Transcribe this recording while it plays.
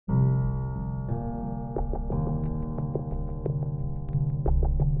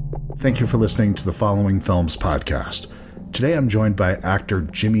Thank you for listening to the Following Films podcast. Today I'm joined by actor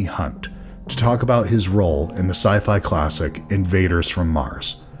Jimmy Hunt to talk about his role in the sci-fi classic Invaders from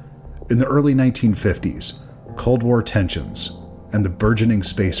Mars. In the early 1950s, Cold War tensions and the burgeoning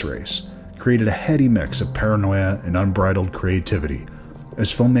space race created a heady mix of paranoia and unbridled creativity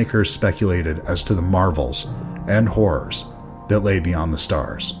as filmmakers speculated as to the marvels and horrors that lay beyond the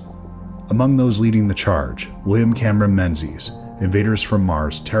stars. Among those leading the charge, William Cameron Menzies' Invaders from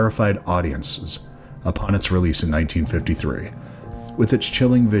Mars terrified audiences upon its release in 1953, with its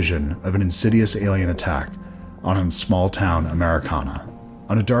chilling vision of an insidious alien attack on a small-town Americana.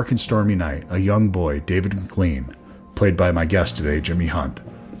 On a dark and stormy night, a young boy, David McLean, played by my guest today, Jimmy Hunt,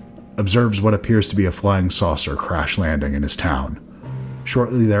 observes what appears to be a flying saucer crash landing in his town.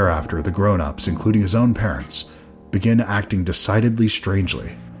 Shortly thereafter, the grown-ups, including his own parents, begin acting decidedly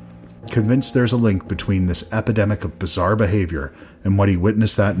strangely. Convinced there's a link between this epidemic of bizarre behavior and what he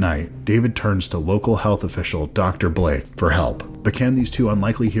witnessed that night, David turns to local health official Dr. Blake for help. But can these two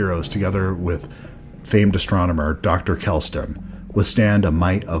unlikely heroes, together with famed astronomer Dr. Kelston, withstand a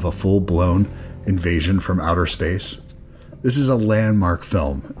might of a full-blown invasion from outer space? This is a landmark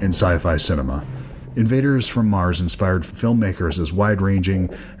film in sci-fi cinema. Invaders from Mars inspired filmmakers as wide-ranging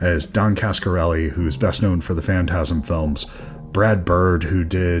as Don Coscarelli, who's best known for the Phantasm films, Brad Bird, who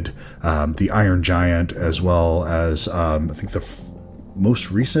did The Iron Giant, as well as I think the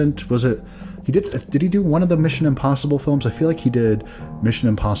most recent, was it? Did he do one of the Mission Impossible films? I feel like he did Mission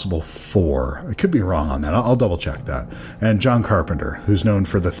Impossible 4. I could be wrong on that. I'll double check that. And John Carpenter, who's known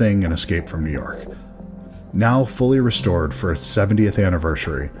for The Thing and Escape from New York. Now fully restored for its 70th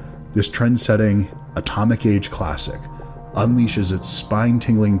anniversary, this trend-setting atomic age classic unleashes its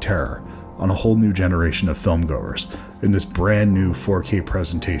spine-tingling terror on a whole new generation of filmgoers in this brand new 4K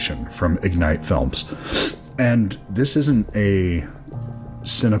presentation from Ignite Films. And this isn't a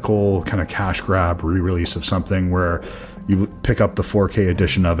cynical kind of cash grab re-release of something where you pick up the 4K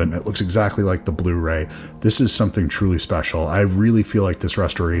edition of it and it looks exactly like the Blu-ray. This is something truly special. I really feel like this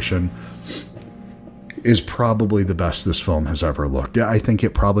restoration is probably the best this film has ever looked. I think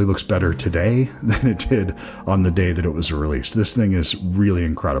it probably looks better today than it did on the day that it was released. This thing is really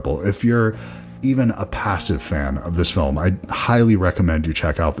incredible. If you're even a passive fan of this film, I highly recommend you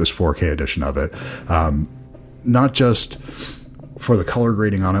check out this 4K edition of it. Not just for the color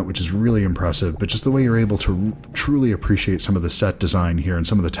grading on it, which is really impressive, but just the way you're able to truly appreciate some of the set design here and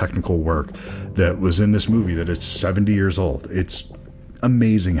some of the technical work that was in this movie that is 70 years old. It's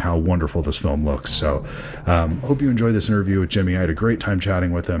amazing how wonderful this film looks. So hope you enjoy this interview with Jimmy. I had a great time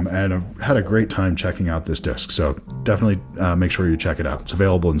chatting with him and I had a great time checking out this disc. So definitely make sure you check it out. It's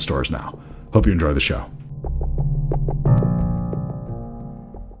available in stores now. Hope you enjoy the show.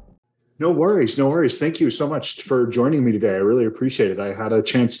 No worries. Thank you so much for joining me today. I really appreciate it. I had a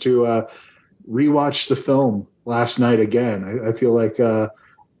chance to rewatch the film last night again. I feel like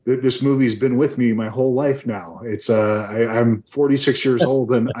this movie's been with me my whole life now. It's I'm 46 years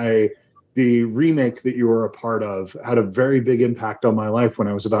old, and the remake that you were a part of had a very big impact on my life when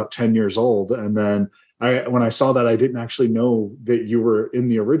I was about 10 years old. And then when I saw that, I didn't actually know that you were in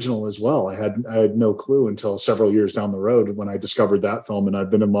the original as well. I had no clue until several years down the road when I discovered that film, and I've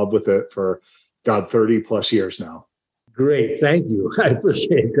been in love with it for 30 plus years now. Great. Thank you. I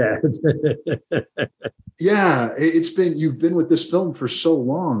appreciate that. Yeah, you've been with this film for so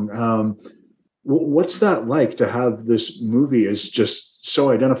long. What's that like to have this movie is just so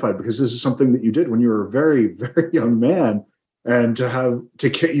identified, because this is something that you did when you were a very, very young man, and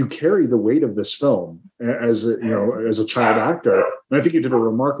you carry the weight of this film as a child actor. And I think you did a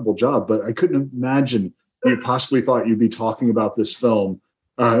remarkable job, but I couldn't imagine you possibly thought you'd be talking about this film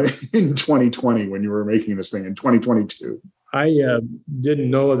in 2020 when you were making this thing in 2022. I didn't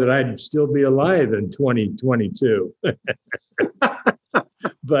know that I'd still be alive in 2022.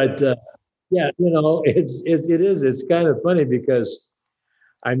 But yeah, it's kind of funny because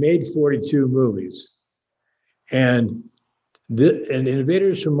I made 42 movies, and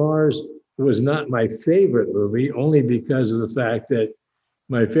Invaders from Mars was not my favorite movie, only because of the fact that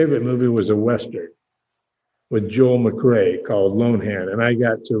my favorite movie was a Western with Joel McRae called Lone Hand. And I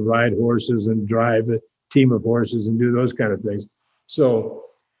got to ride horses and drive a team of horses and do those kind of things. So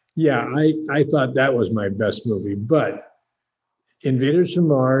yeah, I thought that was my best movie. But Invaders from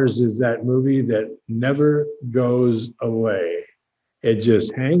Mars is that movie that never goes away. It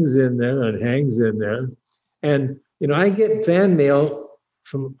just hangs in there and hangs in there. And, I get fan mail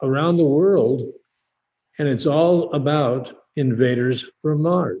from around the world, and it's all about Invaders from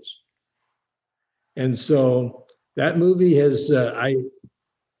Mars. And so that movie has,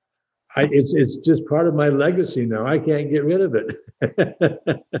 it's just part of my legacy now. I can't get rid of it.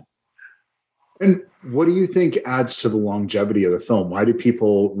 And what do you think adds to the longevity of the film? Why do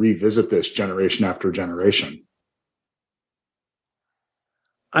people revisit this generation after generation?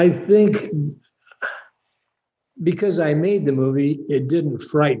 I think because I made the movie, it didn't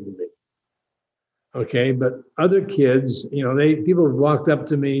frighten me. Okay, but other kids, people walked up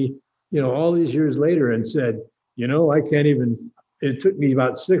to me, all these years later and said, I can't even. It took me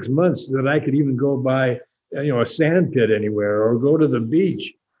about 6 months that I could even go by, a sand pit anywhere or go to the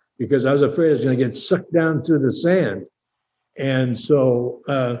beach because I was afraid I was going to get sucked down to the sand. And so,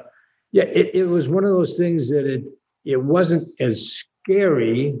 it was one of those things that it wasn't as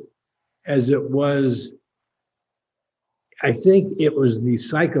scary as it was. I think it was the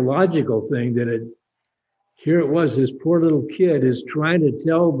psychological thing that here it was, this poor little kid is trying to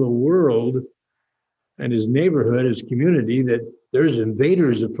tell the world and his neighborhood, his community, that there's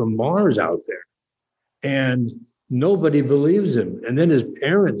invaders from Mars out there. And nobody believes him. And then his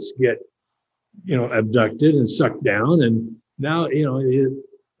parents get, abducted and sucked down. And now,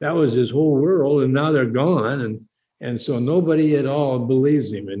 that was his whole world. And now they're gone. And so nobody at all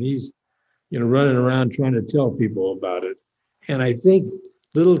believes him. And he's, running around trying to tell people about it. And I think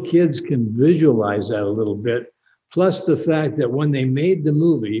little kids can visualize that a little bit. Plus the fact that when they made the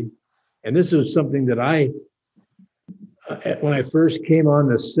movie, and this was something that when I first came on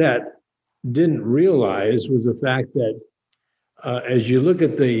the set, didn't realize was the fact that as you look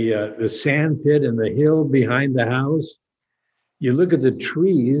at the sand pit and the hill behind the house, you look at the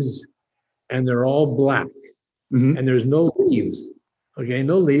trees and they're all black, and there's no leaves. Okay,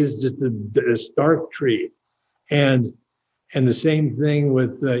 no leaves, just a stark tree. And the same thing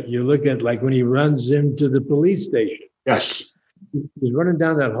with you look at like when he runs into the police station. Yes, he's running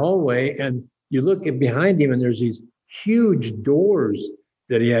down that hallway, and you look at behind him, and there's these huge doors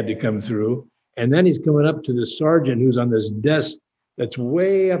that he had to come through. And then he's coming up to the sergeant who's on this desk that's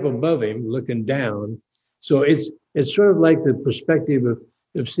way up above him, looking down. So it's sort of like the perspective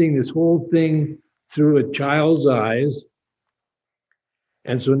of seeing this whole thing through a child's eyes.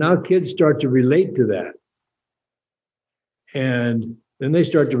 And so now kids start to relate to that. And then they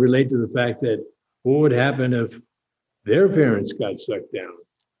start to relate to the fact that what would happen if their parents got sucked down?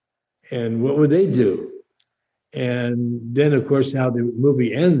 And what would they do? And then, of course, how the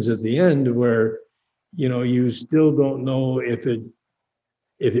movie ends at the end, where, you still don't know if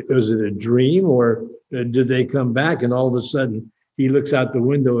it was a dream or did they come back? And all of a sudden he looks out the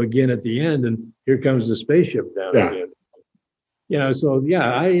window again at the end, and here comes the spaceship down again.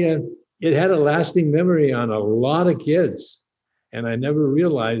 It had a lasting memory on a lot of kids. And I never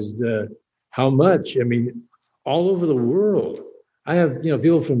realized how much, all over the world. I have,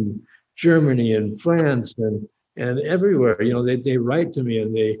 people from Germany and France and everywhere, they write to me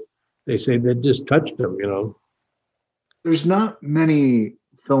and they say that just touched them, There's not many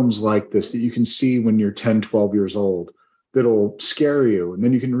films like this that you can see when you're 10, 12 years old that'll scare you. And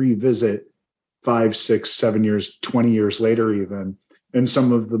then you can revisit 5, 6, 7 years, 20 years later even. And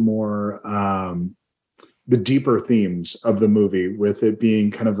some of the more, the deeper themes of the movie, with it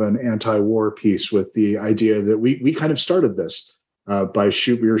being kind of an anti-war piece, with the idea that we kind of started this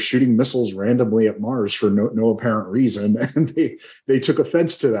we were shooting missiles randomly at Mars for no apparent reason. And they took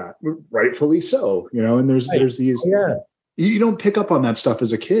offense to that, rightfully so, and there's these, you don't pick up on that stuff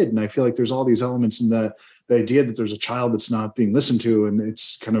as a kid. And I feel like there's all these elements in the idea that there's a child that's not being listened to. And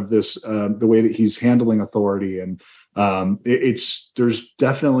it's kind of this, the way that he's handling authority. And there's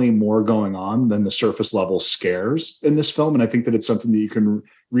definitely more going on than the surface level scares in this film. And I think that it's something that you can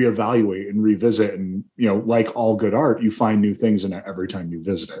reevaluate and revisit. And, like all good art, you find new things in it every time you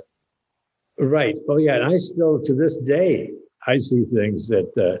visit it. Right. Oh yeah. And I still, to this day, I see things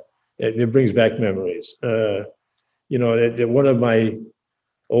that it brings back memories. That one of my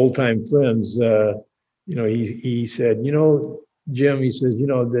old time friends, he said, Jim, he says,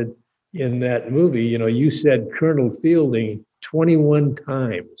 that in that movie, you said Colonel Fielding 21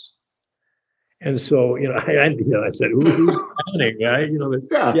 times. And so, I said, who's counting, right?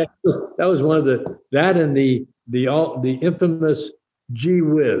 That was one of that and the infamous gee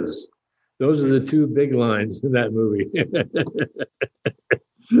whiz. Those are the two big lines in that movie.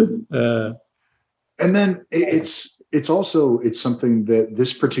 And then it's something that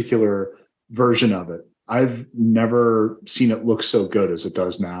this particular version of it, I've never seen it look so good as it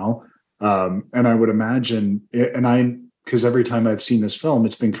does now. And I would imagine, because every time I've seen this film,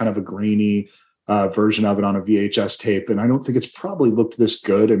 it's been kind of a grainy version of it on a VHS tape. And I don't think it's probably looked this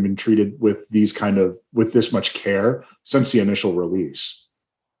good and been treated with this much care since the initial release.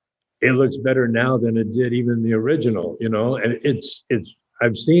 It looks better now than it did even the original, and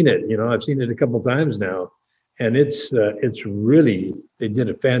I've seen it, I've seen it a couple of times now, and it's really, they did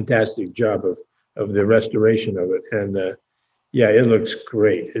a fantastic job the restoration of it. And yeah, it looks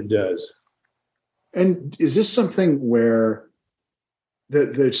great. It does. And is this something where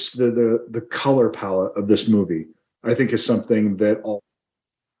the color palette of this movie, I think, is something that all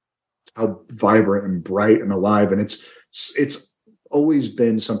how vibrant and bright and alive, and it's always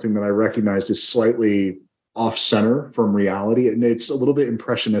been something that I recognized as slightly off center from reality, and it's a little bit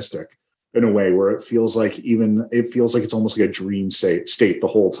impressionistic in a way where it feels like it's almost like a dream state the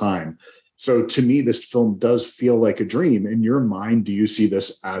whole time. So to me, this film does feel like a dream. In your mind, do you see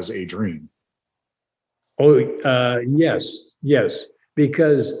this as a dream? Oh, yes,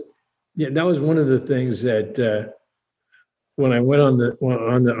 because that was one of the things that when I went on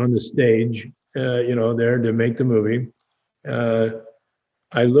the stage, there to make the movie,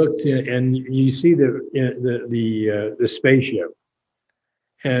 I looked and you see the spaceship,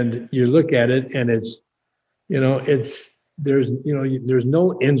 and you look at it, and there's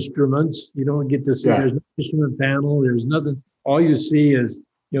no instruments. You don't get to see. There's no instrument panel. There's nothing. All you see is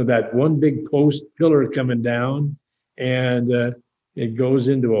that one big post pillar coming down, and it goes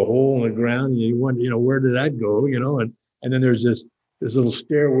into a hole in the ground. And you wonder, where did that go? And then there's this little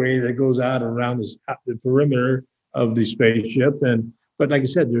stairway that goes out around the perimeter of the spaceship. But like I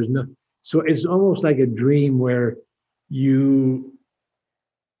said, there's no. So it's almost like a dream where you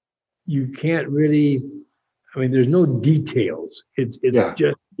can't really. I mean, there's no details. It's just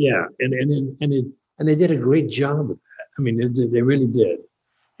and they did a great job of that. I mean, they really did.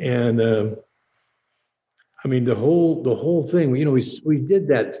 And I mean, the whole thing. We did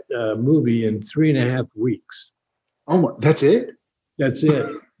that movie in 3.5 weeks. Oh, that's it. That's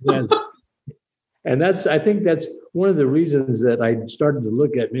it. Yes. And I think that's one of the reasons that I started to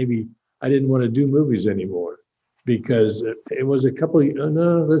look at maybe I didn't want to do movies anymore, because it was a couple of,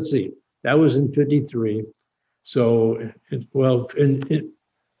 no, let's see, that was in 53. So, in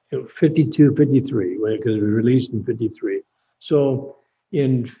 52, 53, because it was released in 53. So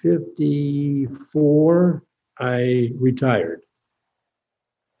in 54, I retired.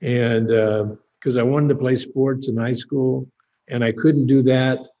 And because I wanted to play sports in high school, and I couldn't do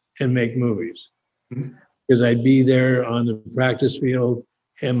that and make movies. Because I'd be there on the practice field,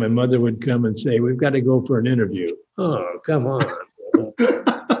 and my mother would come and say, "We've got to go for an interview." Oh, come on.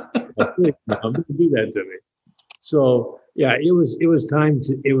 Please, Mom, don't do that to me. So yeah, it was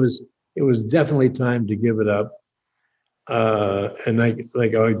definitely time to give it up. And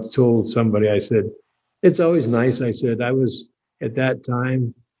like I told somebody, I said, it's always nice. I said, I was at that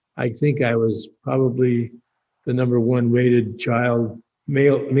time, I think I was probably the number one rated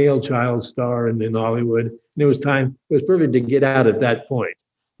male child star in Hollywood. And it was perfect to get out at that point,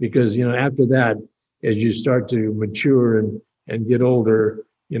 because, after that, as you start to mature and get older,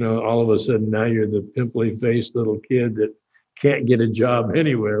 all of a sudden now you're the pimply faced little kid that can't get a job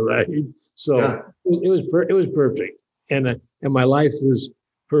anywhere. Right. So it was perfect. And my life was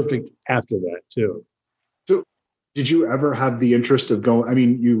perfect after that too. So did you ever have the interest of going? I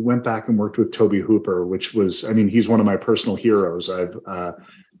mean, you went back and worked with Tobe Hooper, which was, I mean, he's one of my personal heroes. I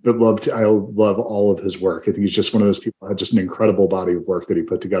love all of his work. I think he's just one of those people who had just an incredible body of work that he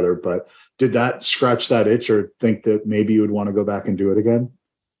put together. But did that scratch that itch, or think that maybe you would want to go back and do it again?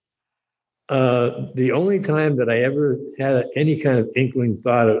 The only time that I ever had any kind of inkling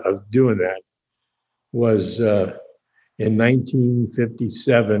thought of doing that was in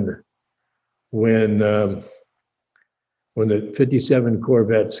 1957, when the 57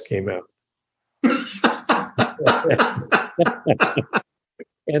 Corvettes came out.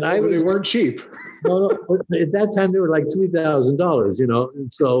 And they weren't cheap. No, at that time they were like $3,000,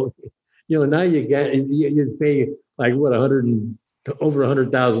 and so, now you'd pay like what, over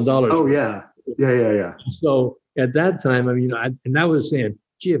 $100,000. Oh yeah. So at that time, I mean, and I was saying,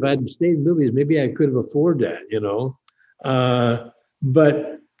 gee, if I'd stayed in movies, maybe I could have afforded that,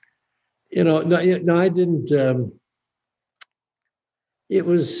 but no, I didn't. It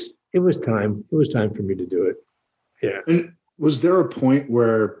was time. It was time for me to do it. Yeah. And was there a point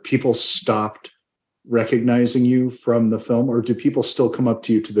where people stopped recognizing you from the film, or do people still come up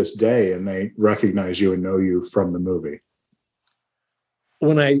to you to this day and they recognize you and know you from the movie?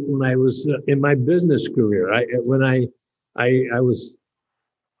 When I was in my business career, I was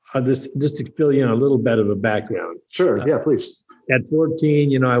just to fill you in a little bit of a background. Sure. Yeah, please. At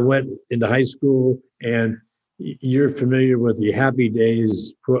 14, I went into high school, and you're familiar with the Happy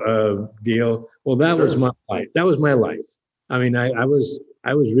Days deal. Well, that was my life. That was my life. I mean, I was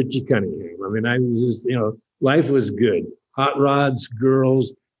Richie Cunningham. I mean, I was just, life was good. Hot rods,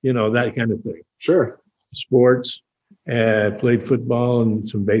 girls, that kind of thing. Sure. Sports. Played football and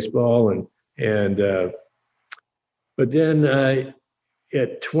some baseball, and but then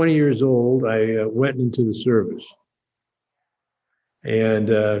at 20 years old, I went into the service and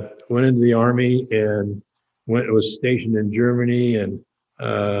went into the Army and was stationed in Germany and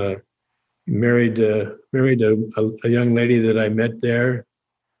married a young lady that I met there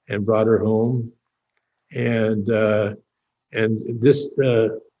and brought her home. And this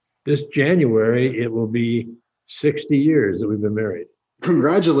January, it will be 60 years that we've been married.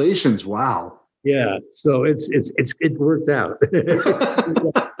 Congratulations. Wow. Yeah. So it worked out.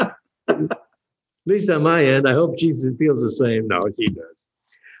 At least on my end. I hope she feels the same. No, she does.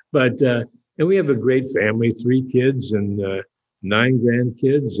 But, and we have a great family, 3 kids and 9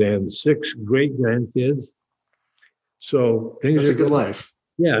 grandkids and 6 great grandkids. So things That's are a good life.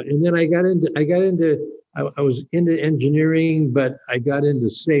 Yeah. And then I was into engineering, but I got into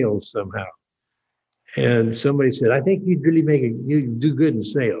sales somehow. And somebody said, I think you'd really you do good in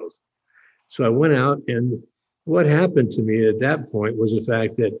sales. So I went out, and what happened to me at that point was the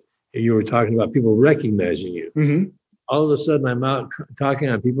fact that you were talking about people recognizing you. Mm-hmm. All of a sudden I'm out talking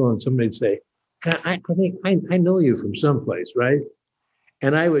on people and somebody'd say, I think I know you from someplace, right?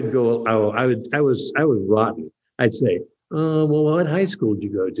 And I would go, I was rotten. I'd say, well, what high school did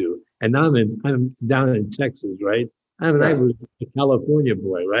you go to? And now I'm down in Texas, right? I was a California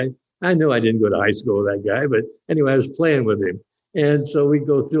boy, right? I know I didn't go to high school with that guy, but anyway, I was playing with him. And so we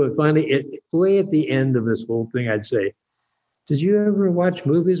go through it. Finally, way at the end of this whole thing, I'd say, did you ever watch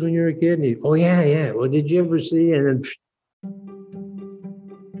movies when you were a kid? And he'd, oh, yeah. Well, did you ever see? And then...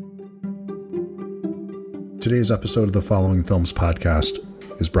 Today's episode of the Following Films podcast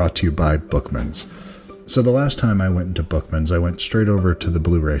is brought to you by Bookman's. So the last time I went into Bookman's, I went straight over to the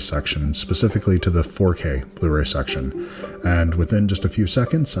Blu-ray section, specifically to the 4K Blu-ray section. And within just a few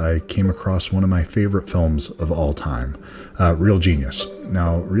seconds, I came across one of my favorite films of all time, Real Genius.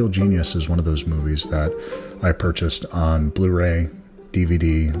 Now, Real Genius is one of those movies that I purchased on Blu-ray,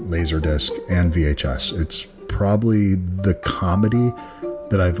 DVD, Laserdisc, and VHS. It's probably the comedy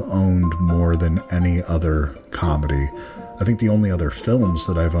that I've owned more than any other comedy. I think the only other films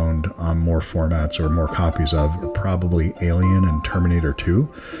that I've owned on more formats or more copies of are probably Alien and Terminator 2.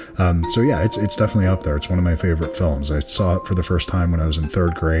 So yeah, it's definitely up there. It's one of my favorite films. I saw it for the first time when I was in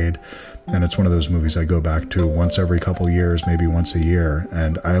 3rd grade, and it's one of those movies I go back to once every couple years, maybe once a year,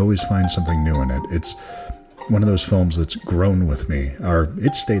 and I always find something new in it. It's one of those films that's grown with me, or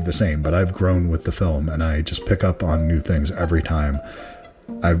it stayed the same, but I've grown with the film, and I just pick up on new things every time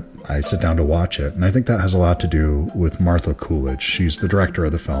I sit down to watch it. And I think that has a lot to do with Martha Coolidge. She's the director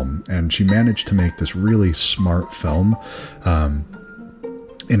of the film, and she managed to make this really smart film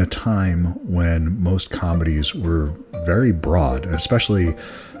in a time when most comedies were very broad, especially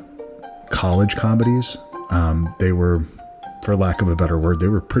college comedies. They were, for lack of a better word, they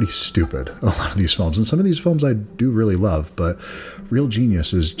were pretty stupid, a lot of these films. And some of these films I do really love, but Real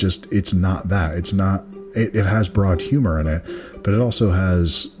Genius is just, it's not that. It's not, it has broad humor in it, but it also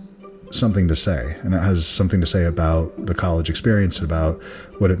has something to say. And it has something to say about the college experience, about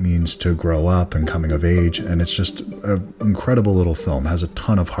what it means to grow up and coming of age. And it's just an incredible little film. It has a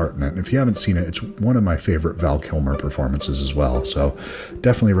ton of heart in it. And if you haven't seen it, it's one of my favorite Val Kilmer performances as well. So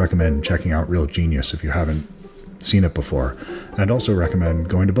definitely recommend checking out Real Genius if you haven't seen it before. And I'd also recommend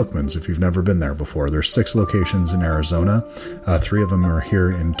going to Bookman's if you've never been there before. There's 6 locations in Arizona. 3 of them are here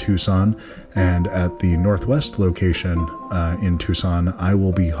in Tucson. And at the Northwest location in Tucson, I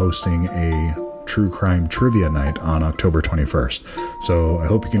will be hosting a true crime trivia night on October 21st. So I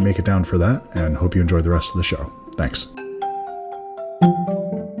hope you can make it down for that, and hope you enjoy the rest of the show. Thanks.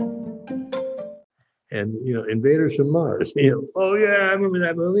 And, Invaders from Mars. Oh, yeah, I remember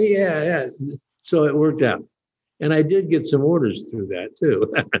that movie. Yeah. So it worked out. And I did get some orders through that,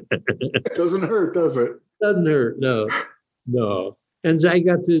 too. It doesn't hurt, does it? Doesn't hurt, no. And I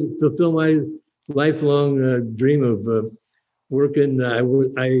got to fulfill my lifelong dream of working. I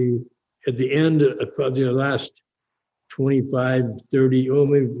at the end of probably the last 25, 30,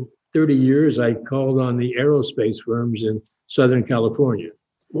 maybe 30 years, I called on the aerospace firms in Southern California.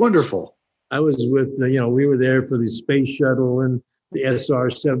 Wonderful. I was with, we were there for the space shuttle and the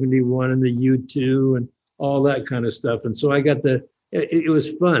SR-71 and the U-2 and all that kind of stuff. And so I got it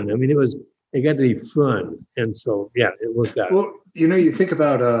was fun. I mean, it got to be fun. And so, yeah, it worked out. Well, you think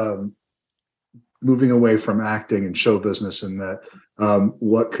about moving away from acting and show business, and that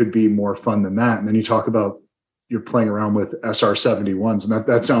what could be more fun than that? And then you talk about you're playing around with SR-71s, and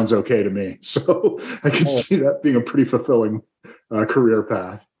that sounds okay to me. So I can see that being a pretty fulfilling career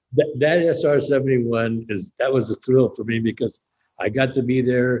path. That SR-71 that was a thrill for me, because I got to be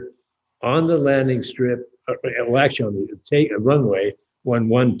there on the landing strip, well, actually on the runway when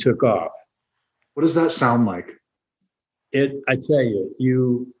one took off. What does that sound like? I tell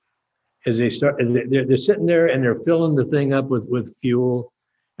you, they're sitting there and they're filling the thing up with fuel,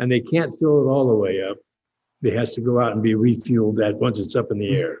 and they can't fill it all the way up. It has to go out and be refueled once it's up in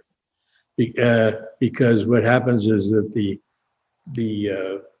the air. Because what happens is that the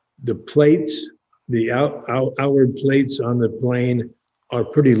plates, the outward plates on the plane are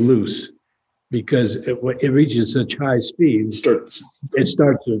pretty loose, because when it reaches such high speed, it starts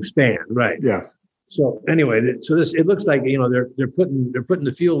to expand, right? Yeah. So anyway, it looks like they're putting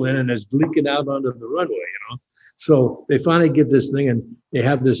the fuel in, and it's leaking out onto the runway. So they finally get this thing, and they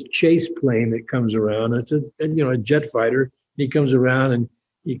have this chase plane that comes around. It's a jet fighter. He comes around and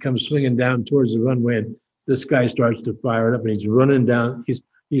he comes swinging down towards the runway, and this guy starts to fire it up, and he's running down. He's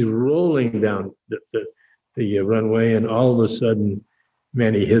rolling down the runway, and all of a sudden,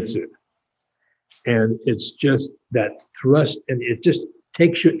 man, he hits it, and it's just that thrust, and it just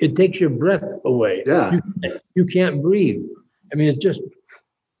takes your breath away. Yeah, you can't breathe. I mean,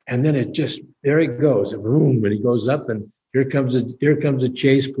 and then there it goes, boom, and he goes up, and here comes a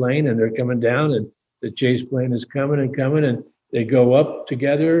chase plane, and they're coming down, and the chase plane is coming, and they go up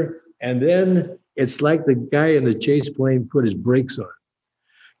together, and then it's like the guy in the chase plane put his brakes on,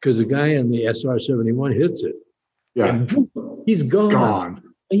 because the guy in the SR-71 hits it. Yeah, and boom, he's gone.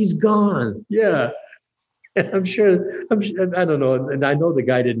 He's gone. Yeah. I'm sure, I don't know. And I know the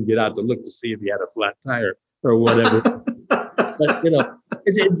guy didn't get out to look to see if he had a flat tire or whatever. But,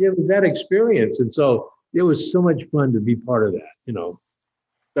 it was that experience. And so it was so much fun to be part of that,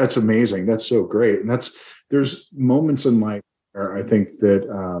 That's amazing. That's so great. And there's moments in life where I think that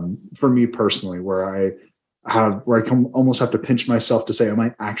for me personally, where I almost have to pinch myself to say, am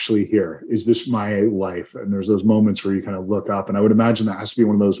I actually here? Is this my life? And there's those moments where you kind of look up, and I would imagine that has to be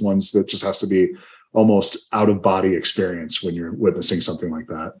one of those ones that just has to be almost out of body experience when you're witnessing something like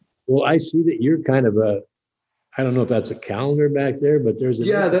that. Well, I see that you're kind of I don't know if that's a calendar back there, but there's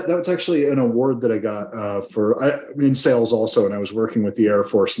that's actually an award that I got I'm in sales also, and I was working with the Air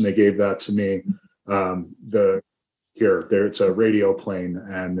Force, and they gave that to me. It's a radio plane,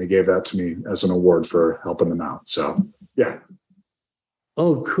 and they gave that to me as an award for helping them out. So yeah.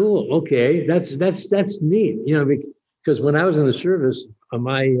 Oh, cool. Okay, that's neat. Because when I was in the service,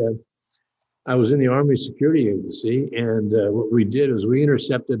 I was in the Army Security Agency, and what we did was we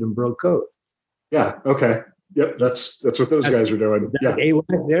intercepted and broke code. Yeah. Okay. Yep. That's what those guys were doing. Yeah.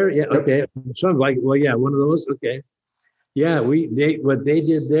 AWAC there. Yeah. Yep. Okay. So I'm like, well, yeah, one of those. Okay. Yeah. What they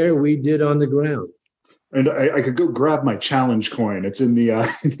did there, we did on the ground. And I could go grab my challenge coin. It's in the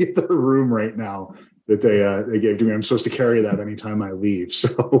other room right now that they gave to me. I'm supposed to carry that anytime I leave.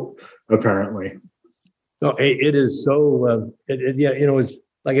 So apparently. No, it is so. It's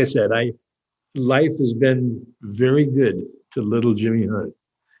like I said, life has been very good to little Jimmy Hunt.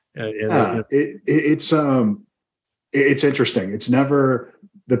 It's interesting. It's never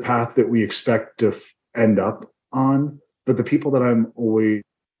the path that we expect to end up on, but the people that I'm always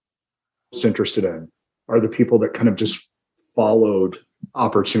most interested in are the people that kind of just followed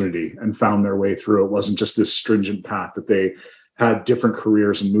opportunity and found their way through. It wasn't just this stringent path, that they had different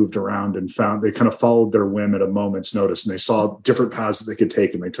careers and moved around and they kind of followed their whim at a moment's notice, and they saw different paths that they could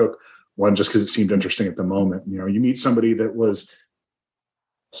take, and they took one just because it seemed interesting at the moment. You meet somebody that was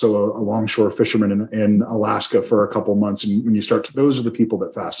a longshore fisherman in Alaska for a couple months, and when you those are the people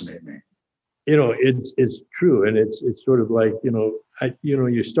that fascinate me. It's true, and it's sort of like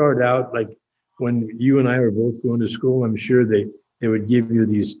you start out like when you and I were both going to school. I'm sure they would give you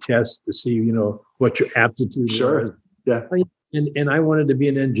these tests to see what your aptitude sure was. Yeah. And I wanted to be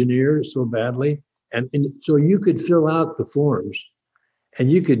an engineer so badly, and so you could fill out the forms,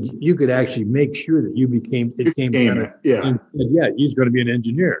 and you could actually make sure that you became he's going to be an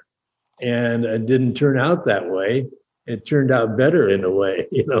engineer, and it didn't turn out that way. It turned out better in a way,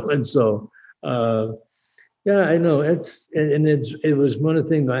 and so yeah, I know it was one of the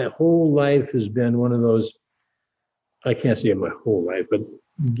things. My whole life has been one of those. I can't say my whole life, but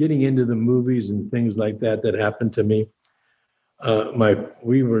getting into the movies and things like that happened to me.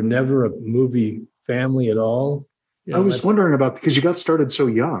 We were never a movie family at all. I was wondering about, because you got started so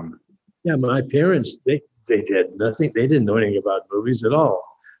young. Yeah, my parents, they did nothing. They didn't know anything about movies at all.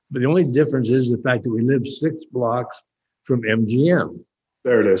 But the only difference is the fact that we lived 6 blocks from MGM.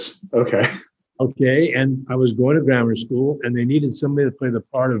 There it is. Okay. Okay, and I was going to grammar school, and they needed somebody to play the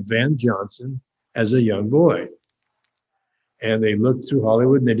part of Van Johnson as a young boy. And they looked through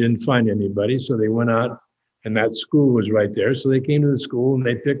Hollywood, and they didn't find anybody, so they went out, and that school was right there. So they came to the school, and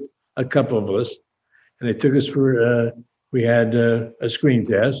they picked a couple of us, and they took us for, we had a screen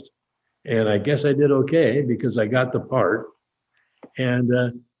test, and I guess I did okay because I got the part. And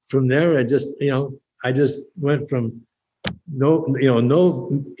from there, I just went from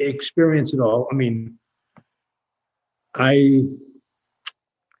no experience at all. I mean, I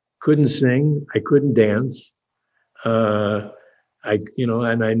couldn't sing, I couldn't dance, and I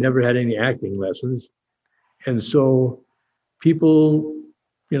never had any acting lessons, and so people,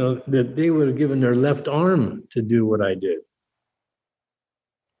 that they would have given their left arm to do what I did,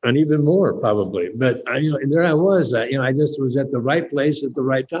 and even more probably. But there I was. I just was at the right place at the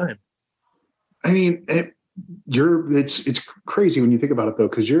right time. I mean, it's crazy when you think about it, though,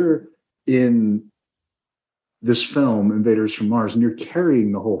 because you're in this film, Invaders from Mars, and you're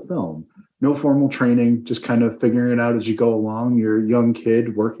carrying the whole film. No formal training, just kind of figuring it out as you go along. You're a young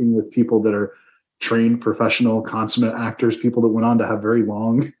kid working with people that are trained, professional, consummate actors, people that went on to have very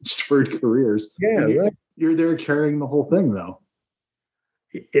long, storied careers. Yeah, right. You're there carrying the whole thing, though.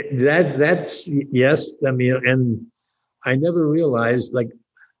 That's yes. I mean, and I never realized the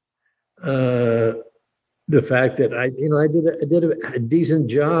fact that I did a decent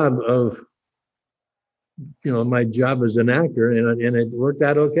job of my job as an actor, and it worked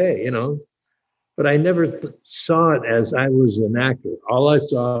out okay, but I never saw it as I was an actor. All I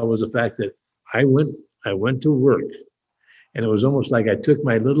saw was the fact that I went to work, and it was almost like I took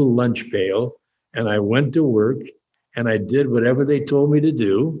my little lunch pail and I went to work and I did whatever they told me to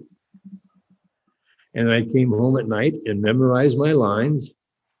do. And I came home at night and memorized my lines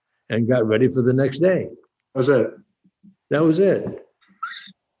and got ready for the next day. That was it. That was it.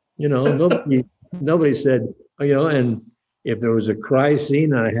 Nobody said, and if there was a cry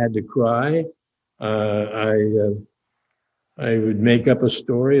scene, I had to cry. I would make up a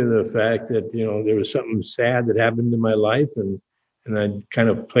story of the fact that, there was something sad that happened in my life, and I'd kind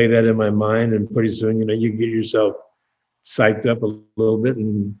of play that in my mind, and pretty soon, you get yourself psyched up a little bit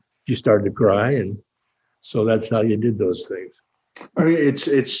and you started to cry. And so that's how you did those things. I mean, it's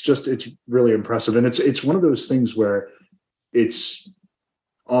really impressive. And it's one of those things where it's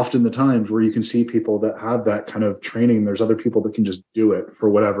often the times where you can see people that have that kind of training. There's other people that can just do it for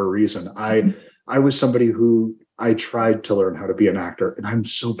whatever reason. I was somebody who I tried to learn how to be an actor, and I'm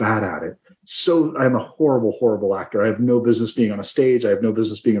so bad at it. So I'm a horrible, horrible actor. I have no business being on a stage. I have no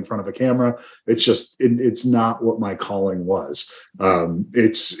business being in front of a camera. It's just, it's not what my calling was.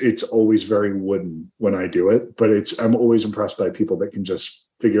 It's always very wooden when I do it, but I'm always impressed by people that can just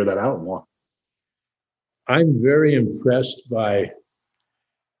figure that out and walk. I'm very impressed by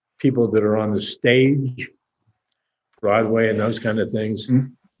people that are on the stage, Broadway and those kind of things.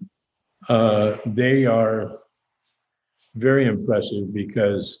 Mm-hmm. They are very impressive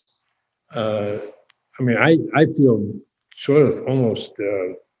because I feel sort of almost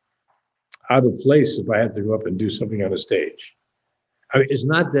out of place if I have to go up and do something on a stage. I mean, it's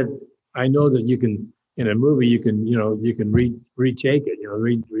not that I know that you can, in a movie, you can retake it,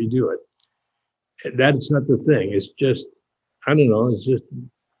 redo it. That's not the thing. It's just, I don't know, it's just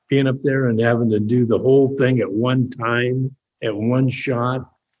being up there and having to do the whole thing at one time, at one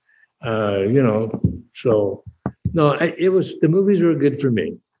shot, so no, the movies were good for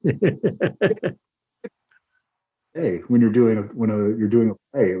me. Hey, when you're doing a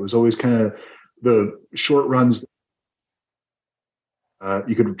play, it was always kind of the short runs.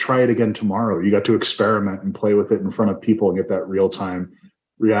 You could try it again tomorrow. You got to experiment and play with it in front of people and get that real time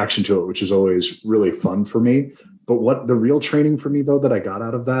reaction to it, which is always really fun for me. But what the real training for me, though, that I got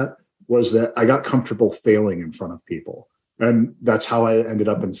out of that was that I got comfortable failing in front of people. And that's how I ended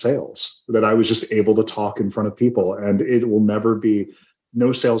up in sales, that I was just able to talk in front of people. And it will never be,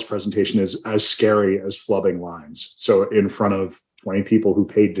 no sales presentation is as scary as flubbing lines. So in front of 20 people who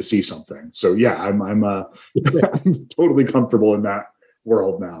paid to see something. So yeah, I'm I'm totally comfortable in that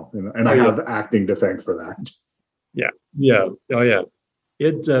world now. And I have acting to thank for that. Yeah. Oh yeah.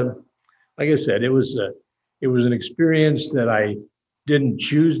 It, like I said, it was an experience that I didn't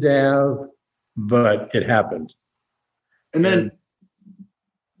choose to have, but it happened. And then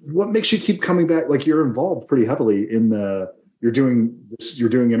what makes you keep coming back? Like, you're involved pretty heavily in you're doing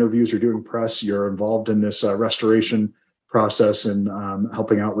interviews, you're doing press, you're involved in this restoration process and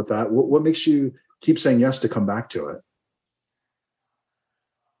helping out with that. What makes you keep saying yes to come back to it?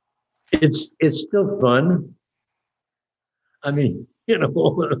 It's still fun. I mean,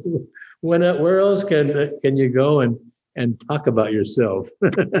 where else can you go and talk about yourself?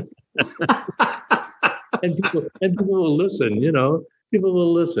 And people will listen, people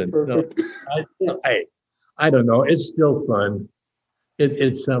will listen. No, I don't know. It's still fun.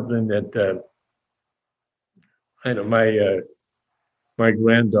 It's something that, I know my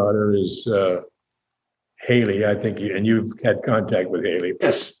granddaughter is Haley, I think, and you've had contact with Haley.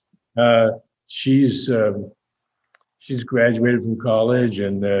 Yes. She's graduated from college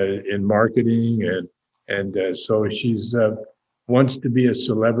and in marketing And so she's wants to be a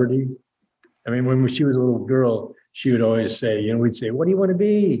celebrity. I mean, when she was a little girl, she would always say, you know, we'd say, "What do you want to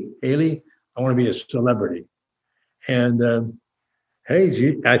be, Haley?" "I want to be a celebrity." And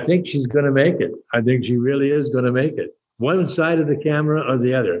hey, I think she's going to make it. I think she really is going to make it. One side of the camera or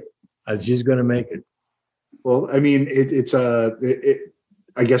the other, she's going to make it. Well, I mean,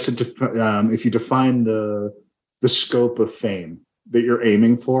 I guess if you define the scope of fame that you're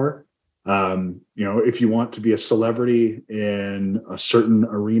aiming for, you know, if you want to be a celebrity in a certain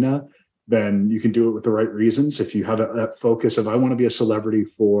arena, then you can do it with the right reasons. If you have that focus of, I want to be a celebrity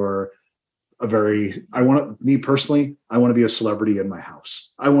for me personally, I want to be a celebrity in my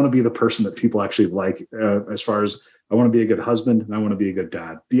house. I want to be the person that people actually like, as far as I want to be a good husband and I want to be a good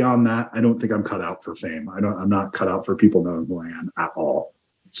dad. Beyond that, I don't think I'm cut out for fame. I'm not cut out for people knowing who I am at all.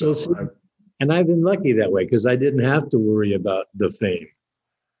 So, and I've been lucky that way because I didn't have to worry about the fame.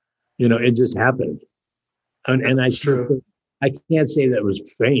 You know, it just happened. And I can't say that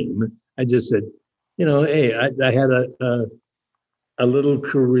was fame. I just said, you know, hey, I had a little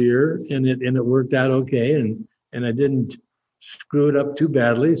career and it worked out okay, and I didn't screw it up too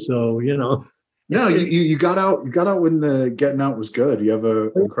badly. So, you know. No, you got out when the getting out was good. You have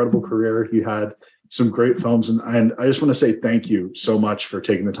an incredible career. You had some great films, and I just want to say thank you so much for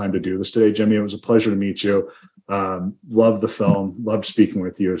taking the time to do this today, Jimmy. It was a pleasure to meet you. Loved the film, loved speaking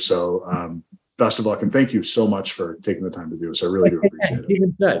with you. So best of luck, and thank you so much for taking the time to do this. I really do appreciate it. Keep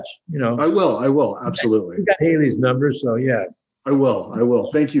in touch. You know, I will absolutely. You got Haley's number, so yeah. I will.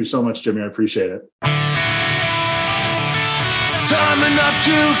 Thank you so much, Jimmy. I appreciate it. Time enough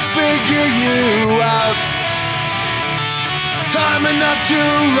to figure you out. Time enough to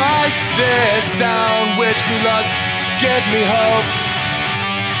write this down. Wish me luck, give me hope.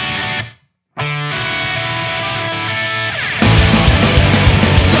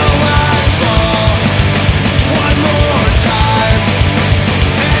 So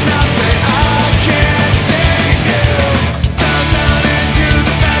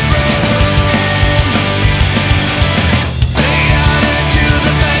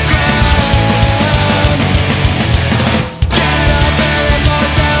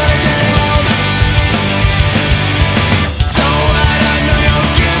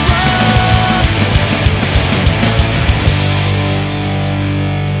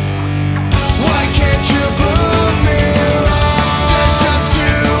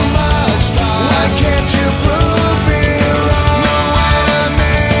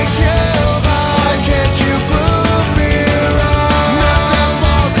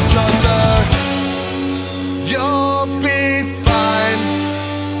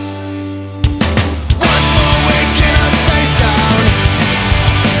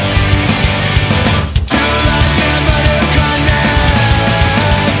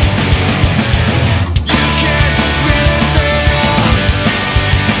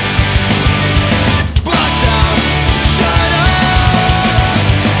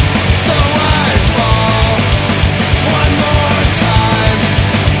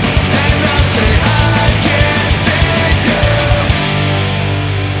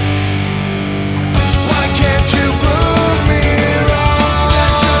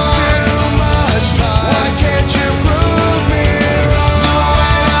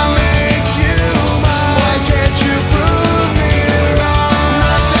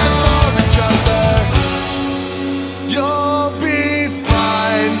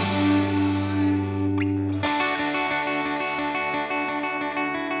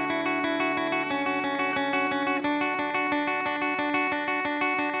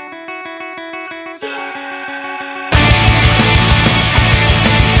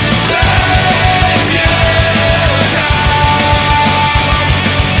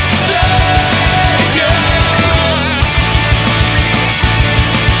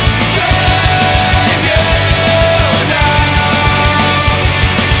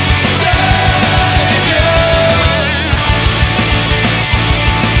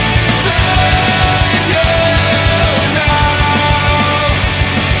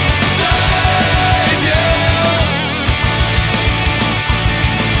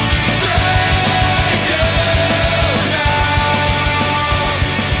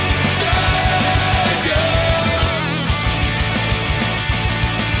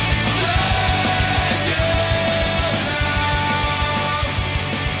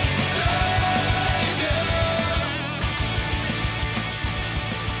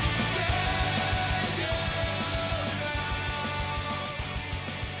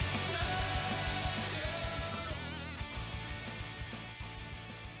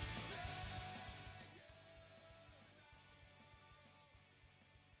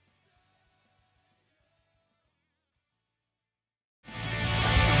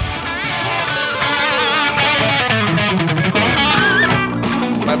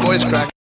voice crack.